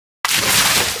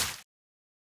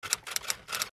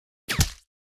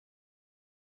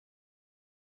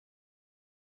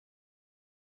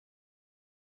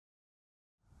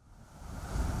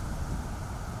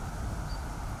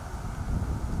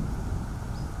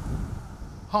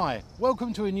Hi,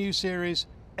 welcome to a new series,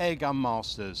 Airgun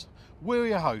Masters. We're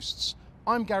your hosts.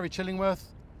 I'm Gary Chillingworth,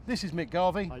 this is Mick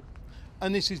Garvey, Hi.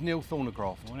 And this is Neil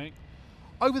Thorneycroft. Morning.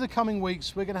 Over the coming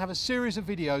weeks, we're going to have a series of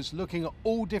videos looking at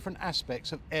all different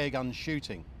aspects of airgun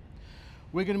shooting.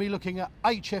 We're going to be looking at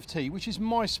HFT, which is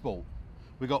my sport.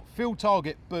 We've got Field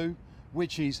Target Boo,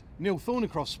 which is Neil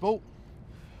Thorneycroft's sport.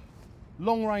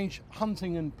 Long-range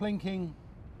hunting and plinking,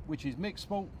 which is Mick's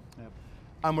sport. Yep.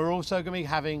 And we're also going to be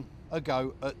having a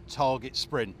go at target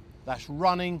sprint. That's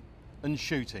running and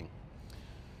shooting.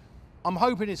 I'm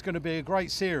hoping it's going to be a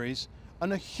great series,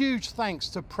 and a huge thanks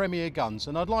to Premier Guns.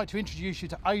 And I'd like to introduce you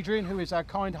to Adrian, who is our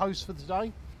kind host for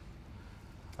today.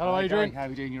 Hello, Hi, Adrian. Gary. How are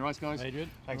you doing? You all right, guys? Adrian,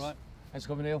 Thanks. all right. Thanks for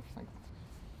coming, Neil.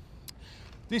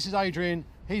 This is Adrian.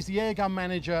 He's the airgun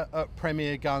manager at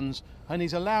Premier Guns, and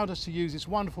he's allowed us to use this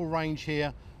wonderful range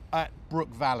here at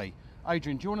Brook Valley.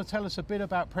 Adrian, do you want to tell us a bit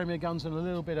about Premier Guns and a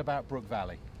little bit about Brook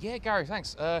Valley? Yeah, Gary,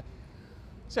 thanks. So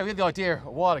we had the idea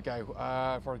a while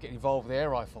ago for getting involved with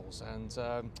air rifles, and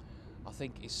I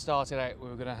think it started out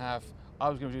I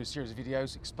was going to do a series of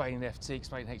videos explaining FT,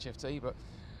 explaining HFT, but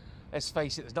let's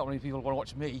face it, there's not many people who want to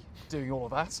watch me doing all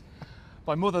of that.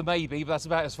 My mother maybe, but that's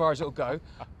about as far as it'll go.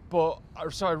 But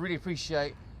so I really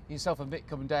appreciate yourself and Mick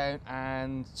coming down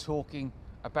and talking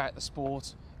about the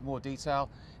sport in more detail.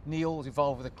 Neil was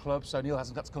involved with the club, so Neil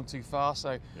hasn't got to come too far.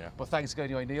 So, yeah. But thanks again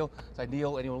anyway, Neil. So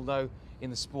Neil, anyone will know in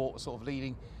the sport, sort of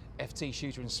leading FT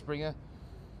shooter and Springer.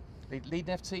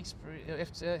 Leading FT,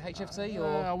 HFT,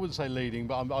 or I wouldn't say leading,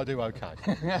 but I do okay.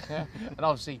 and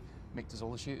obviously Mick does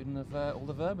all the shooting of all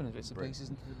the vermin and bits and pieces.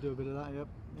 And We'll do a bit of that, yep.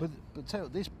 But tell you,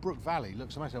 this Brook Valley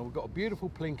looks amazing. We've got a beautiful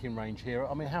plinking range here.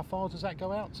 I mean, how far does that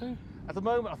go out to? at the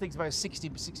moment, I think it's about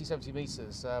 60, 70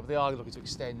 metres, but they are looking to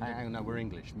extend. Hang on, no, we're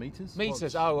English. Meters? Metres,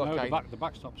 What's- oh, No, okay. the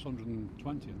backstop's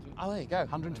 120, isn't it? Oh, there you go.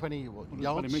 120 what, 120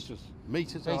 yards? metres.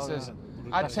 Meters? Metres.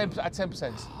 Oh, At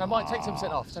 10%. No, might take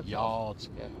 10% off. 10% off. yards.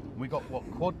 Yeah. We got what,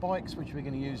 quad bikes, which we're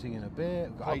going to be using in a bit.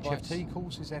 We've got Quad HFT bikes.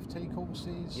 courses, FT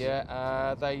courses.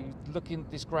 Yeah,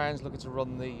 this ground's looking to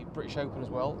run the British Open as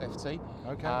well, FT.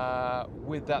 Okay.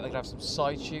 With that, they're going to have some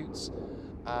side shoots.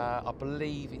 I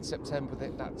believe in September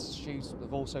that shoots.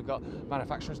 They've also got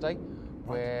Manufacturers Day,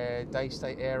 where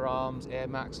Daystate, Air Arms, Air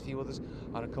Max, a few others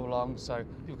are going to come along, so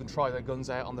people can try their guns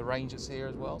out on the range that's here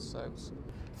as well. So,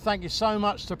 Thank you so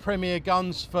much to Premier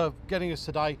Guns for getting us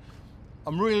today.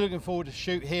 I'm really looking forward to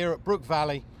shoot here at Brook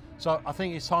Valley. So I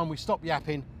think it's time we stop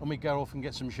yapping and we go off and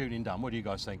get some shooting done. What do you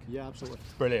guys think? Yeah, absolutely.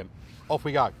 Brilliant. Off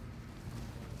we go.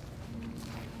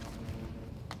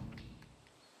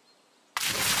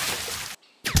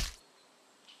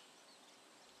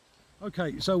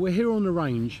 Okay, so we're here on the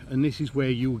range, and this is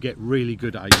where you will get really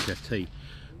good at HFT.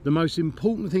 The most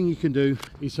important thing you can do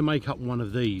is to make up one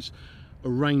of these, a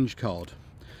range card.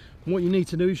 And what you need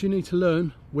to do is you need to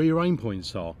learn where your aim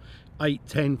points are, 8,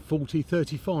 10, 40,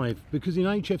 35, because in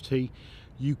HFT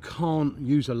you can't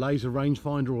use a laser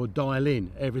rangefinder or dial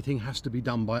in. Everything has to be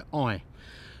done by eye.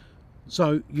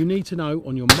 So you need to know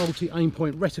on your multi-aim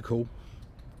point reticle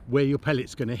where your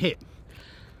pellet's going to hit.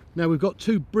 Now we've got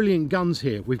two brilliant guns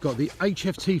here. We've got the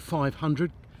HFT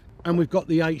 500 and we've got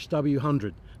the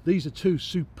HW100. These are two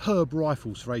superb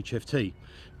rifles for HFT.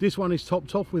 This one is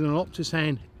topped off with an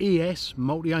Optisan ES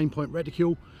multi-aim point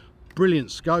reticule.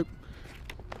 Brilliant scope.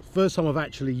 First time I've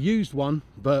actually used one,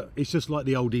 but it's just like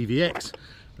the old EVX.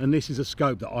 And this is a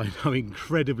scope that I know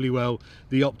incredibly well,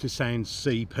 the Optisan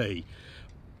CP.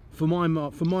 For my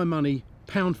money,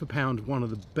 pound for pound, one of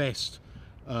the best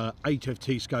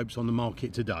HFT scopes on the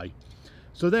market today.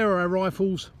 So there are our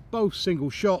rifles, both single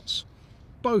shots,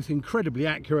 both incredibly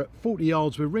accurate, 40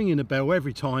 yards with ringing a bell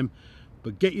every time.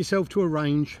 But get yourself to a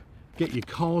range, get your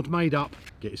card made up,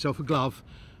 get yourself a glove,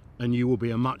 and you will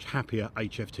be a much happier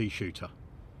HFT shooter.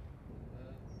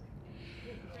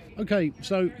 Okay,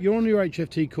 so you're on your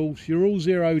HFT course, you're all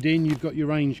zeroed in, you've got your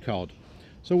range card.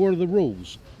 So what are the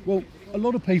rules? Well, a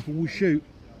lot of people will shoot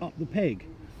up the peg.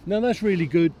 Now that's really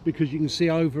good because you can see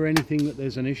over anything that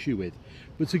there's an issue with.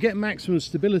 But to get maximum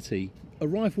stability, a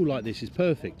rifle like this is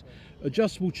perfect.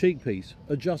 Adjustable cheek piece,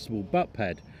 adjustable butt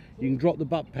pad. You can drop the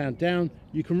butt pad down,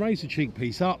 you can raise the cheek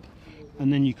piece up,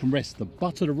 and then you can rest the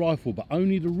butt of the rifle, but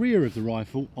only the rear of the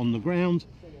rifle on the ground,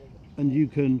 and you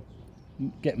can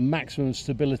get maximum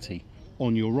stability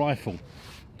on your rifle.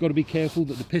 Got to be careful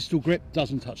that the pistol grip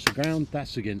doesn't touch the ground,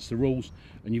 that's against the rules,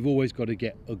 and you've always got to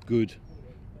get a good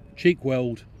cheek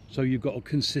weld so you've got a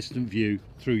consistent view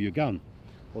through your gun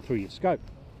or through your scope.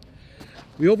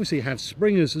 We obviously have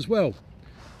springers as well,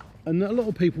 and a lot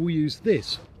of people use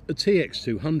this, a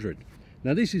TX200.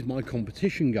 Now this is my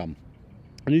competition gun,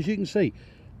 and as you can see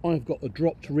I've got a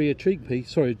dropped rear cheek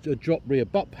piece, sorry, a dropped rear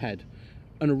butt pad,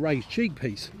 and a raised cheek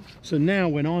piece. So now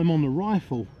when I'm on the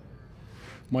rifle,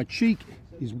 my cheek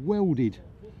is welded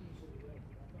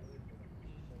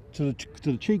to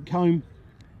the cheek comb,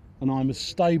 and I'm as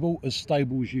stable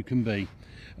as you can be.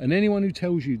 And anyone who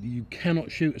tells you that you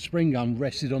cannot shoot a spring gun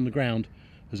rested on the ground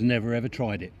has never ever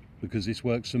tried it, because this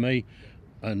works for me,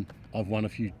 and I've won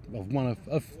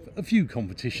a few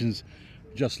competitions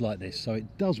just like this. So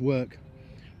it does work,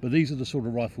 but these are the sort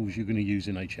of rifles you're going to use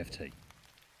in HFT.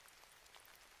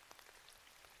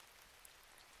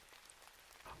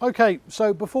 Okay,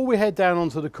 so before we head down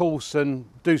onto the course and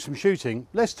do some shooting,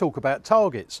 let's talk about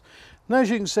targets. Now, as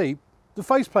you can see, the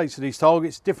faceplates of these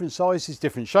targets, different sizes,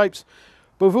 different shapes,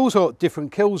 but we've also got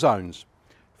different kill zones.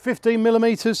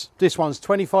 15mm, this one's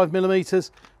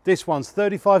 25mm, this one's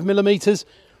 35mm.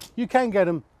 You can get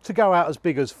them to go out as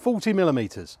big as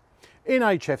 40mm. In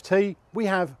HFT, we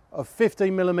have a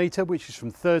 15mm, which is from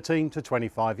 13 to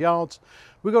 25 yards.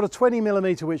 We've got a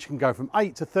 20mm, which can go from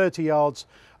 8 to 30 yards,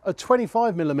 a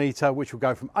 25mm, which will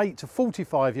go from 8 to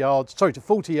 45 yards, sorry, to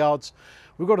 40 yards.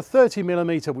 We've got a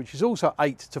 30mm, which is also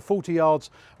 8 to 40 yards,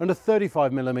 and a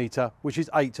 35mm, which is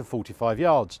 8 to 45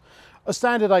 yards. A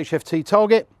standard HFT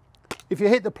target, if you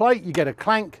hit the plate, you get a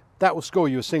clank. That will score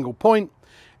you a single point.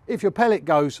 If your pellet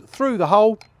goes through the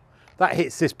hole, that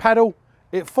hits this paddle,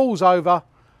 it falls over,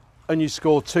 and you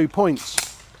score 2 points.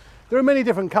 There are many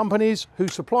different companies who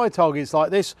supply targets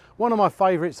like this. One of my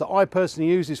favourites that I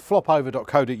personally use is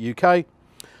flopover.co.uk,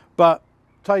 but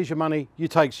takes your money, you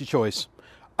takes your choice.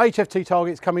 HFT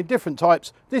targets come in different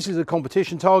types. This is a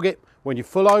competition target. When it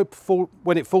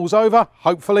falls over,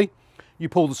 hopefully, you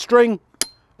pull the string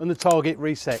and the target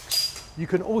resets. You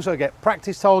can also get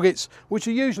practice targets, which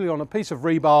are usually on a piece of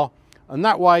rebar, and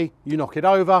that way you knock it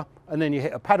over and then you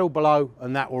hit a paddle below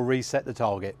and that will reset the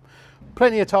target.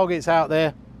 Plenty of targets out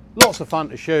there, lots of fun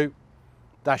to shoot.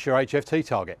 That's your HFT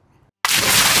target.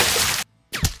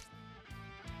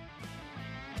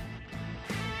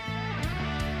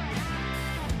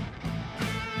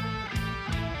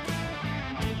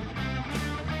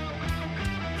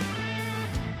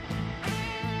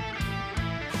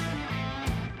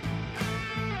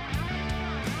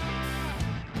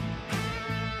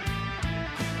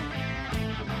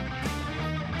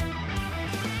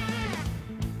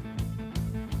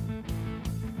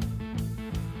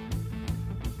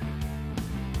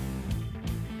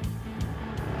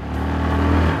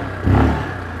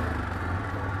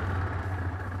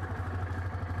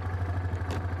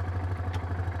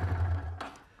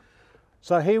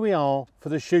 So here we are for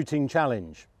the shooting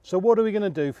challenge. So what are we going to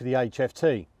do for the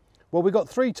HFT? Well, we've got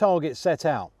 3 targets set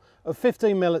out. A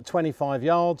 15mm at 25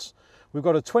 yards, we've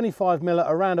got a 25mm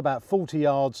at around about 40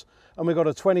 yards, and we've got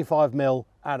a 25mm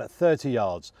out at 30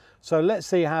 yards. So let's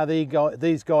see how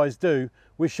these guys do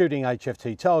with shooting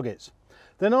HFT targets.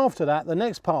 Then after that, the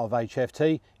next part of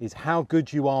HFT is how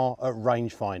good you are at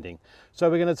range finding. So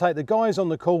we're going to take the guys on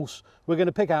the course, we're going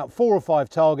to pick out 4 or 5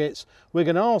 targets, we're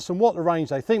going to ask them what the range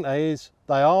they think they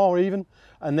are even,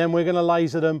 and then we're going to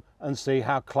laser them and see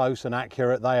how close and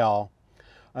accurate they are.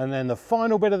 And then the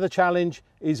final bit of the challenge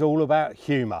is all about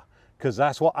humour, because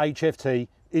that's what HFT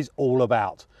is all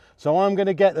about. So I'm going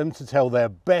to get them to tell their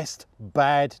best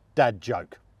bad dad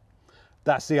joke.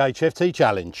 That's the HFT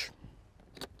challenge.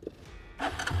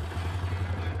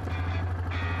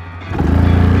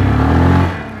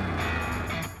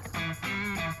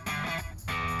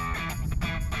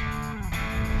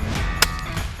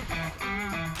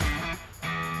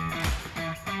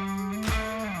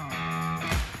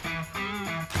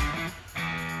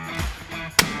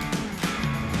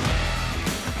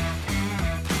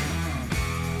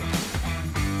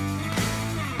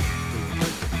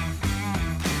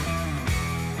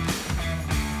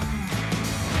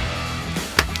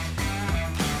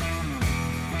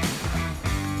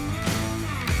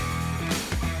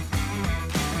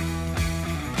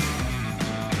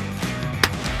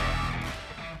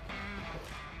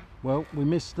 Well, we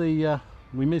missed the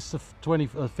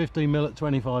 15mm at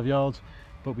 25 yards,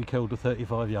 but we killed a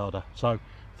 35 yarder. So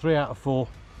 3 out of 4,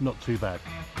 not too bad.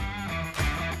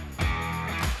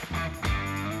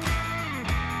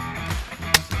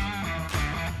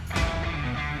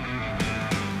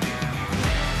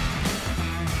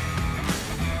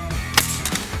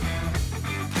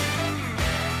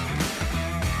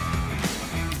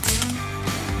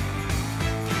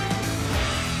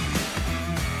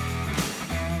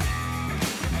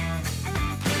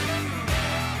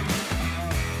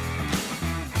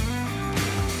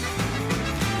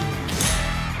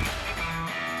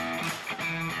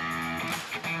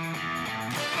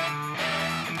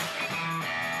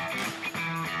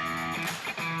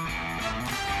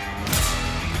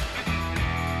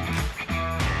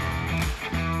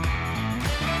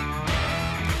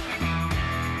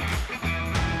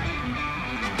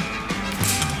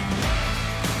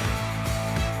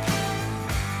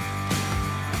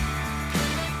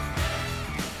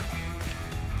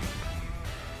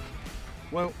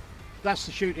 Well, that's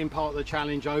the shooting part of the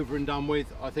challenge over and done with.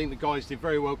 I think the guys did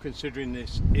very well considering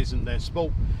this isn't their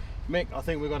sport. Mick, I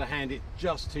think we've got to hand it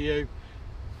just to you.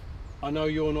 I know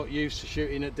you're not used to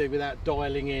shooting it without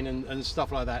dialing in and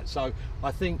stuff like that, so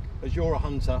I think as you're a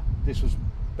hunter, this was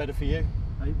better for you.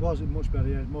 It wasn't much better,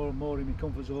 yeah. More in my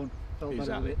comfort zone. Felt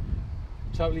better with it.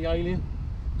 Totally alien?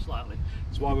 Slightly.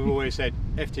 That's why we've always said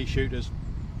FT shooters.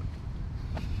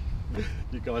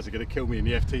 You guys are going to kill me in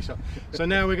the FT shot. So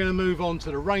now we're going to move on to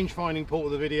the range finding part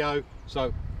of the video.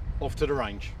 So off to the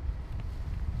range.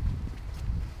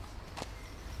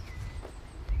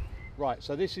 Right,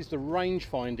 so this is the range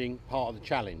finding part of the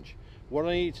challenge. What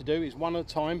I need to do is one at a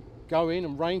time go in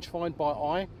and range find by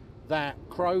eye that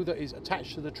crow that is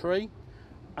attached to the tree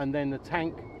and then the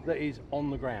tank that is on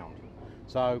the ground.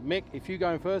 So Mick, if you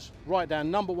go in first, write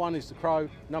down number 1 is the crow,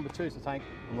 number 2 is the tank,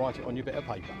 and write it on your bit of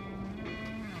paper.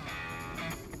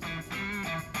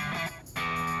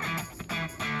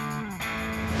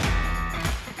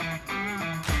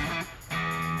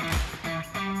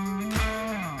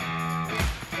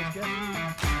 There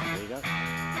you go.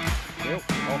 Neil,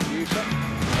 off to you, sir.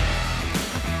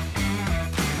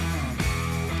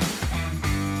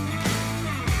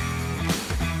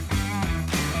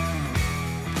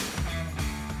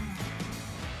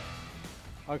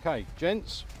 Okay,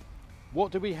 gents,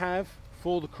 what do we have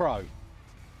for the crow?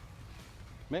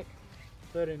 Mick?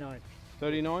 39.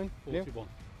 39? 41. Yeah?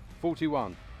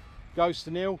 41. Goes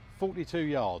to Neil, 42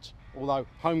 yards, although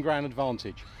home ground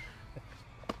advantage.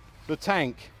 The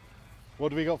tank, what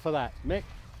do we got for that? Mick?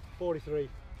 43.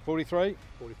 43?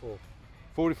 44.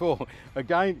 44.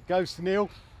 Again, goes to Neil,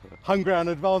 home ground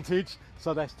advantage,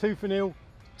 so that's 2 for Neil,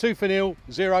 2 for Neil,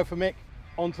 0 for Mick.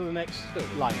 On to the next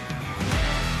lane.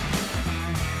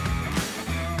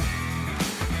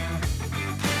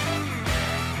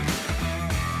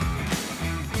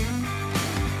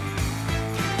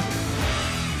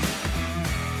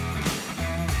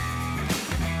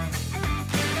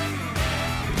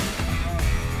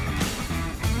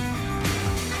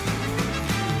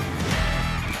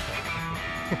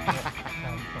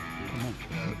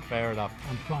 Fair enough.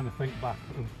 I'm trying to think back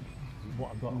of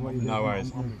what I've got and what you did. No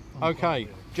worries. Okay,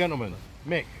 gentlemen,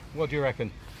 Mick, what do you reckon?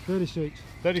 36.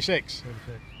 36.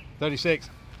 36.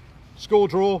 Score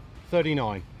draw,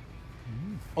 39.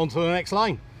 On to the next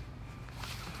lane.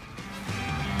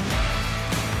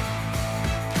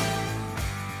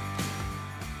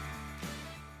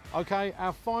 Okay,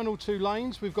 our final 2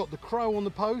 lanes, we've got the crow on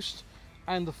the post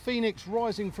and the phoenix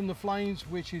rising from the flames,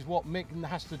 which is what Mick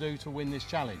has to do to win this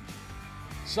challenge.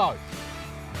 So,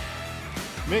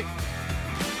 Mick,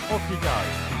 off you go.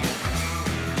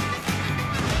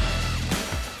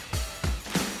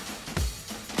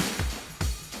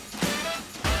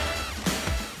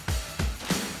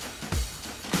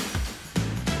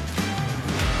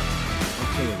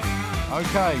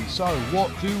 Okay, so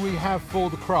what do we have for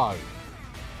the crow?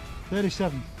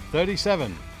 37.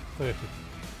 37. 30.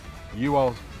 You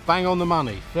are bang on the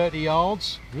money. 30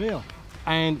 yards. Real?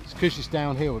 And because it's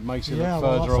downhill, it makes it Yeah, look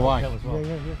well, further away. as well.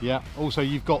 Yeah. Also,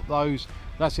 you've got those.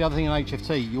 That's the other thing in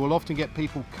HFT. You will often get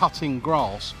people cutting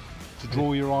grass to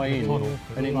draw your eye in,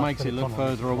 and it makes it look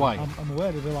further away. I'm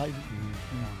aware that they're like.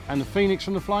 And the phoenix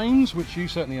from the flames, which you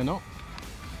certainly are not.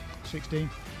 16.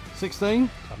 16.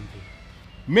 17.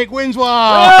 Mick wins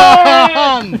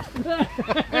one.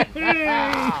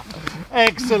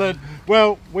 Excellent.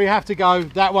 Well, we have to go.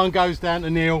 That one goes down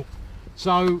to Neil.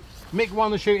 So Mick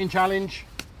won the shooting challenge.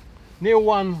 Neil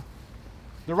won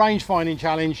the range finding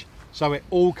challenge. So it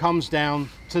all comes down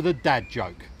to the dad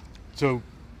joke for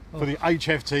the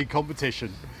HFT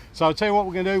competition. So I'll tell you what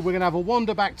we're going to do. We're going to have a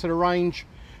wander back to the range.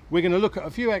 We're going to look at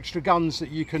a few extra guns that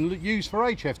you can use for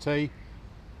HFT.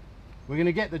 We're going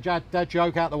to get the dad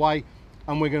joke out of the way,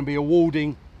 and we're going to be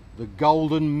awarding the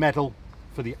golden medal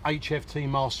for the HFT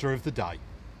Master of the Day.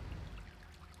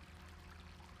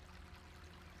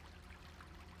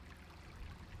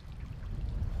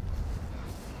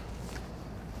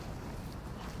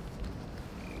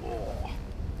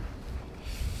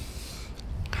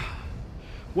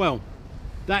 Well,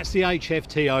 that's the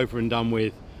HFT over and done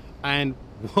with, and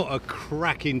what a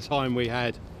cracking time we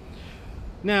had.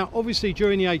 Now, obviously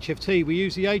during the HFT we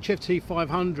use the HFT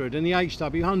 500 and the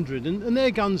HW100, and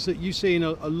they're guns that you see in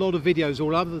a lot of videos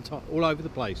all over the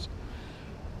place.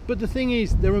 But the thing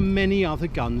is, there are many other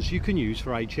guns you can use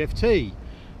for HFT.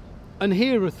 And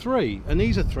here are 3, and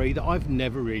these are 3 that I've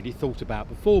never really thought about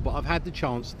before, but I've had the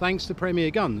chance, thanks to Premier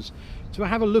Guns, to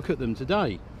have a look at them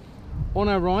today. On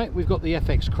our right, we've got the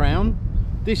FX Crown.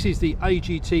 This is the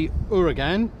AGT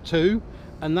Uragan 2,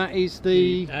 and that is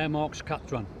the Air Marks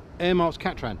Catran. Air Marks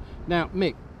Catran. Now,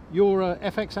 Mick, You're a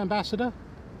FX ambassador?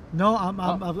 No, I've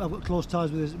got close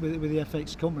ties with the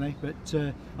FX company, but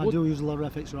I do use a lot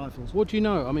of FX rifles. What do you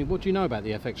know? I mean, what do you know about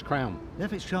the FX Crown? The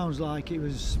FX Crown's like,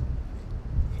 it's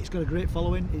got a great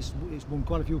following. It's won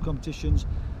quite a few competitions.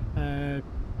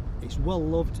 It's well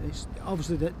loved. It's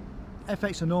obviously that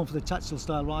FX are known for the tactical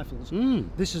style rifles.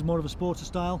 This is more of a sporter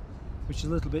style, which is a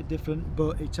little bit different,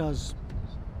 but it is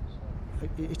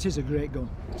a great gun.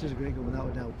 It is a great gun without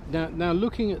a doubt. Now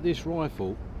looking at this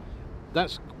rifle,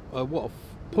 that's what,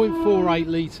 a 0.48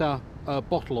 litre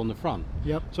bottle on the front.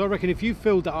 Yep. So I reckon if you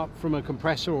filled that up from a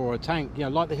compressor or a tank, you know,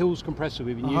 like the Hills compressor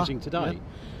we've been using today,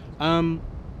 yep.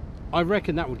 I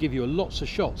reckon that would give you lots of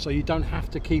shots, so you don't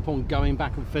have to keep on going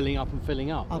back and filling up and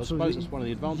filling up. Absolutely. I suppose that's one of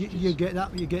the advantages. You get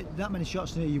that many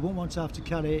shots in here. You won't want to have to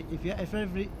carry.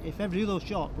 If every other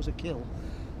shot was a kill,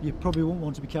 you probably won't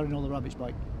want to be carrying all the rabbits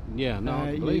back. Yeah, no,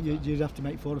 I believe that. You'd have to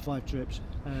make 4 or 5 trips.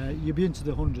 You'd be into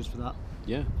the hundreds for that.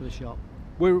 Yeah. For the shot.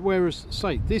 Whereas,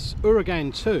 say, this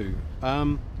Airgun 2,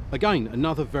 again,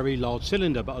 another very large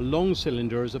cylinder, but a long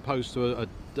cylinder as opposed to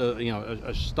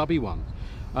a stubby one.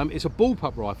 It's a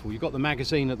bullpup rifle. You've got the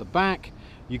magazine at the back,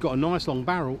 you've got a nice long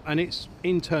barrel, and it's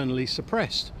internally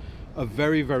suppressed. A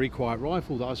very, very quiet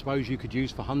rifle that I suppose you could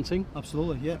use for hunting.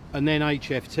 Absolutely, yeah. And then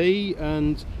HFT,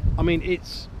 and I mean,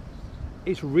 it's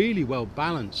really well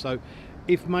balanced. So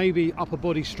if maybe upper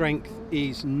body strength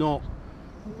is not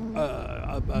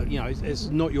it's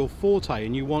not your forte,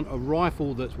 and you want a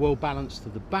rifle that's well balanced to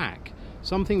the back,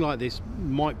 something like this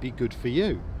might be good for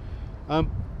you.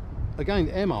 Again,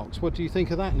 air marks, what do you think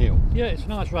of that, Neil? Yeah, it's a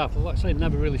nice rifle. Like I say,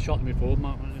 never really shot them before.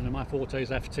 My forte is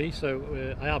FT, so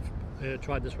I have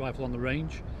tried this rifle on the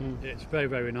range. It's very,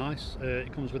 very nice.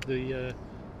 It comes with the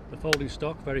folding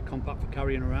stock, very compact for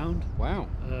carrying around. Wow.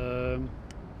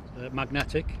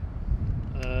 Magnetic.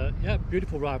 Yeah,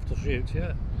 beautiful rifle to shoot.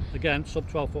 Yeah. Again, sub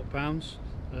 12 foot-pounds.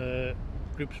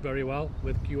 Groups very well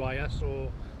with QIS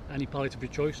or any pellet of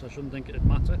your choice. I shouldn't think it'd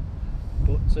matter.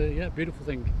 But yeah, beautiful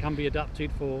thing. Can be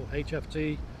adapted for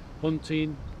HFT,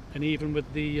 hunting, and even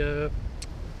with the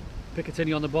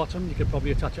Picatinny on the bottom, you could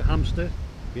probably attach a hamster.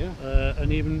 Yeah.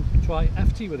 And even try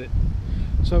FT with it.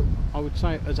 So I would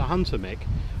say, as a hunter, Mick,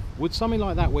 would something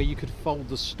like that where you could fold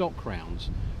the stock rounds,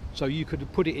 so you could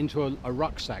put it into a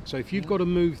rucksack. So if you've got to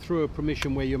move through a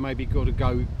permission where you maybe got to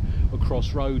go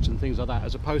across roads and things like that,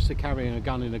 as opposed to carrying a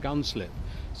gun in a gun slip,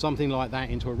 something like that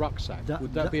into a rucksack,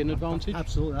 would that be an advantage?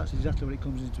 Absolutely, that's exactly what it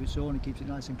comes into its own. It keeps it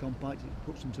nice and compact, it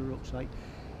puts into a rucksack.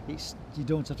 You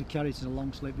don't have to carry it in a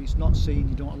long slip. It's not seen,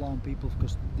 you don't alarm people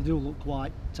because they do look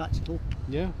quite tactical.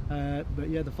 Yeah. But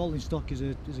yeah, the folding stock is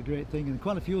a great thing, and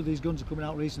quite a few of these guns are coming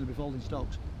out recently with folding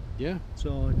stocks. Yeah.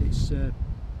 So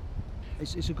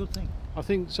it's a good thing. I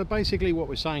think so. Basically, what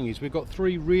we're saying is we've got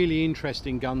 3 really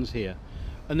interesting guns here,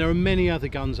 and there are many other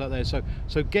guns out there. So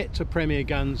get to Premier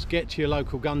Guns, get to your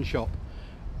local gun shop,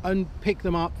 and pick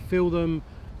them up, feel them,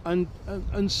 and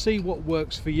see what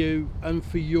works for you and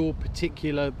for your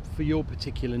particular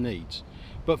needs.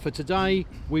 But for today,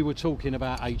 we were talking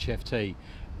about HFT,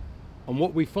 and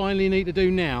what we finally need to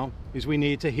do now is we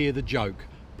need to hear the joke,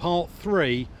 part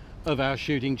 3 of our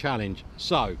shooting challenge.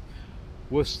 So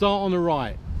we'll start on the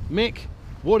right. Mick,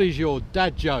 what is your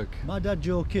dad joke? My dad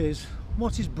joke is,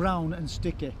 what is brown and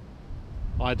sticky?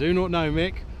 I do not know,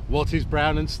 Mick. What is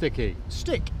brown and sticky?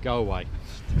 Stick. Go away.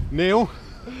 Neil?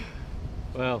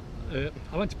 Well,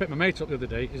 I went to pick my mate up the other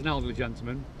day. He's an elderly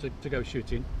gentleman to go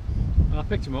shooting. And I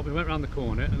picked him up, we went round the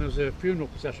corner, and there was a funeral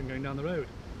procession going down the road.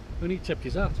 And he tipped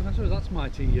his hat, and I said, that's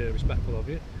mighty respectful of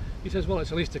you. He says, well, it's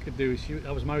the least I could do.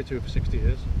 I was married to her for 60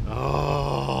 years.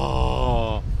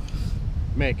 Oh,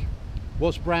 Mick,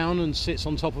 what's brown and sits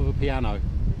on top of a piano?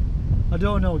 I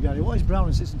don't know, Gary. What is brown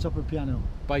and sits on top of a piano?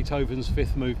 Beethoven's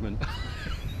 5th movement.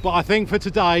 But I think for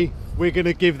today, we're going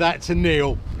to give that to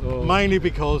Neil, mainly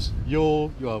because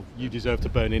you deserve to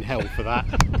burn in hell for that.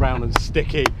 Brown and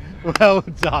sticky. Well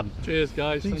done. Cheers,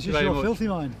 guys. Thank you very much. Filthy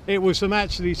mind. It was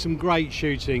actually some great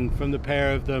shooting from the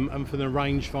pair of them and from the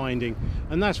range finding,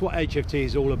 and that's what HFT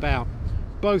is all about.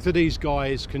 Both of these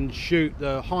guys can shoot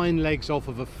the hind legs off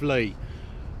of a flea,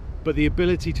 but the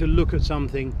ability to look at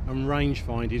something and range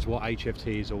find is what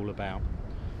HFT is all about.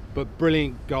 But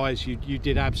brilliant, guys, you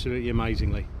did absolutely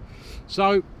amazingly.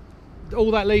 So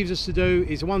all that leaves us to do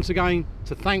is once again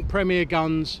to thank Premier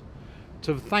Guns,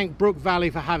 to thank Brook Valley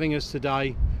for having us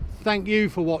today, thank you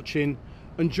for watching,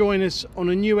 and join us on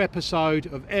a new episode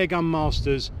of Airgun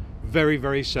Masters very,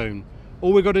 very soon.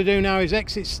 All we've got to do now is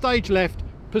exit stage left,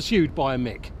 pursued by a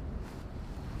Mick.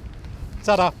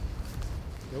 Ta-da!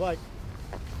 Goodbye.